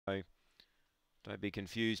Don't be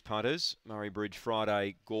confused, punters. Murray Bridge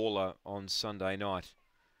Friday, Gawler on Sunday night.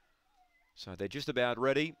 So they're just about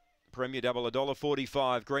ready. Premier Double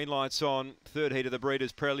 $1.45. Green lights on. Third heat of the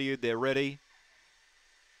Breeders' Prelude. They're ready.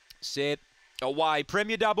 Set. Away.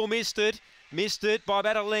 Premier Double missed it. Missed it by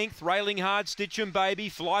about a length. Railing hard. Stitch 'em Baby.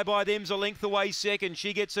 Fly by them's a length away second.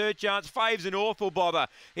 She gets her chance. Fave's an awful bother.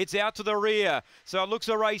 It's out to the rear. So it looks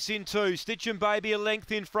a race in two. Stitch 'em Baby a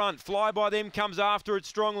length in front. Fly by them comes after it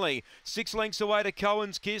strongly. 6 lengths away to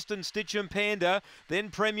Cohen's Kist and Stitch 'em Panda.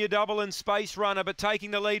 Then Premier Double and Space Runner, but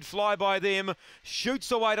taking the lead. Fly by them.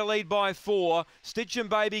 Shoots away to lead by 4. Stitch 'em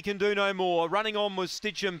Baby can do no more. Running on was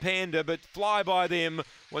Stitch 'em Panda, but Fly by them.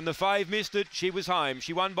 When the Fave missed it, she was home.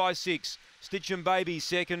 She won by 6. Stitch 'em Baby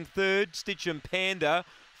second, third Stitch 'em Panda,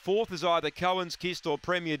 fourth is either Cohen's Kist or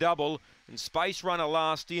Premier Double, and Space Runner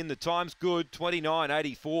last in. The time's good,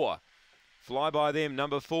 29.84. Fly by them,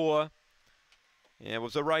 number 4. Yeah, it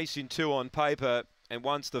was a race in 2 on paper, and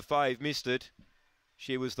once the Fave missed it,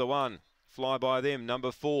 she was the one. Fly by them,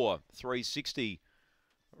 number 4, 360.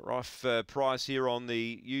 Rough price here on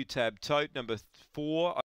the UTAB tote, number 4.